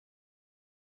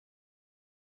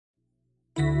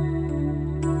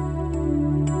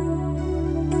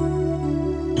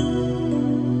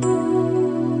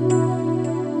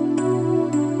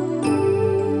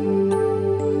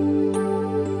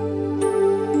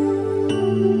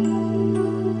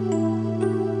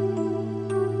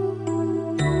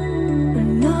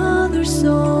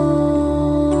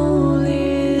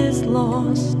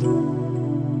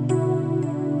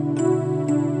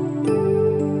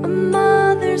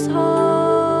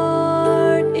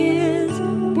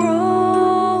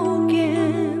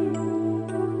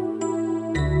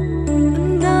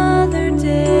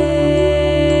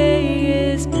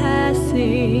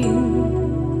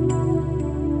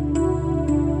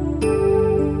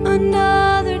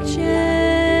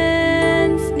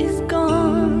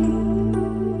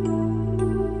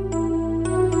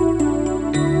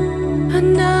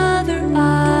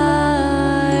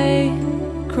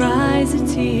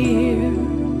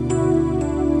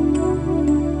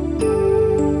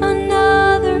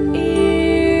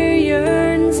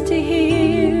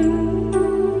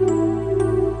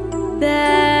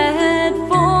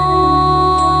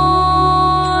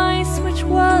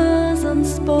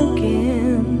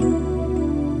unspoken,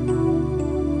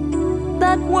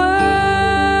 that word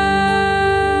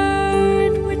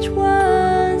which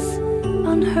was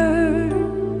unheard.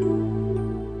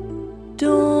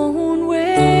 Don't wait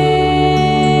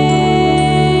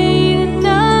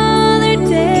another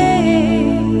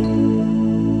day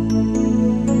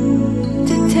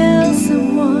to tell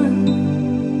someone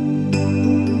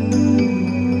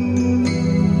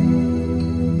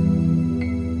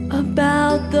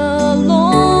about the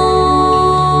Lord.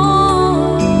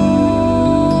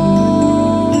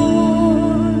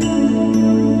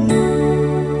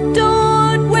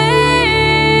 Don't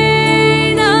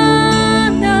wait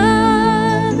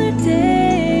another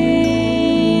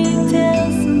day to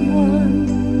tell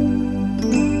someone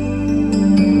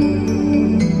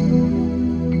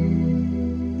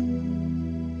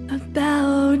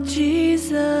about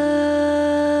Jesus.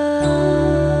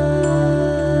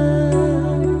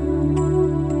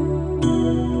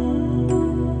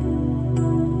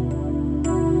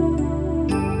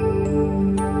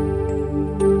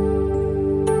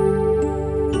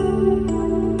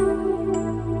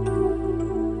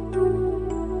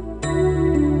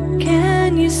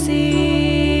 Can you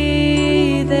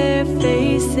see their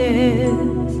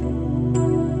faces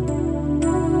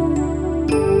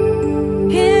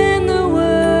in the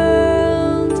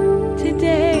world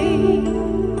today?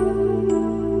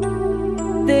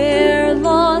 They're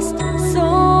lost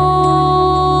souls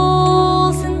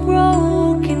and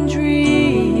broken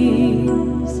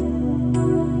dreams.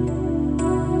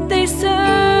 They search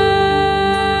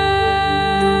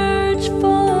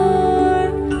for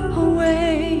a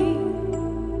way.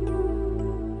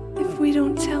 If we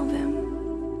don't tell them,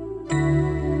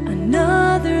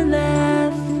 another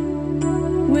laugh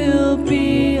will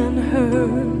be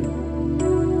unheard.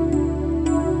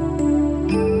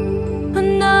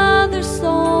 Another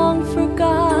song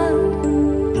forgot,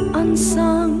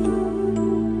 unsung.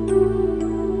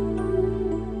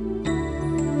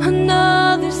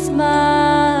 Another smile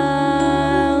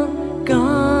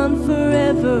gone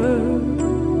forever.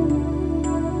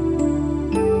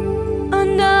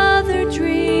 Another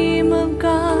dream of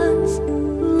God's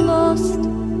lost.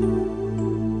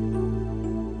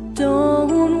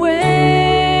 Don't wait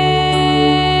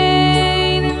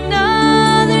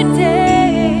another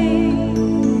day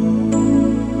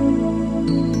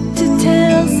to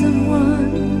tell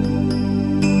someone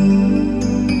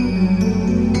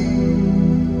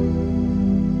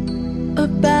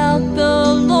about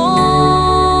the Lord.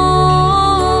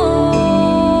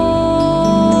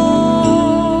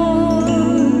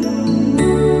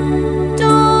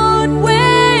 Don't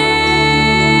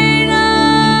wait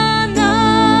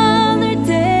another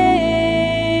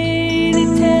day to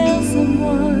tell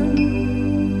someone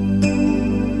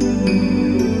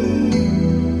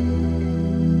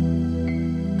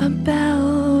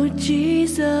about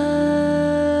Jesus.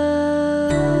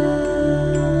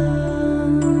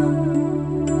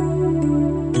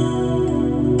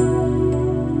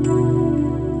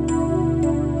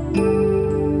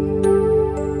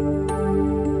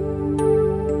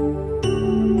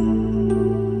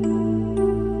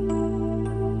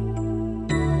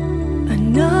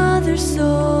 Another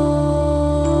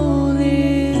soul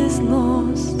is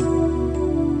lost.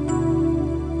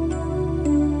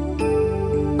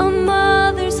 A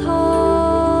mother's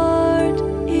heart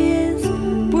is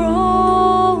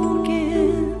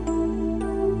broken.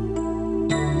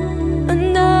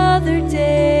 Another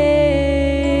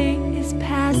day is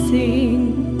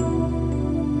passing.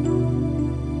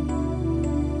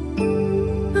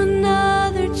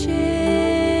 Another chance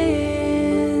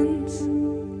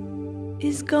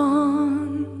is gone.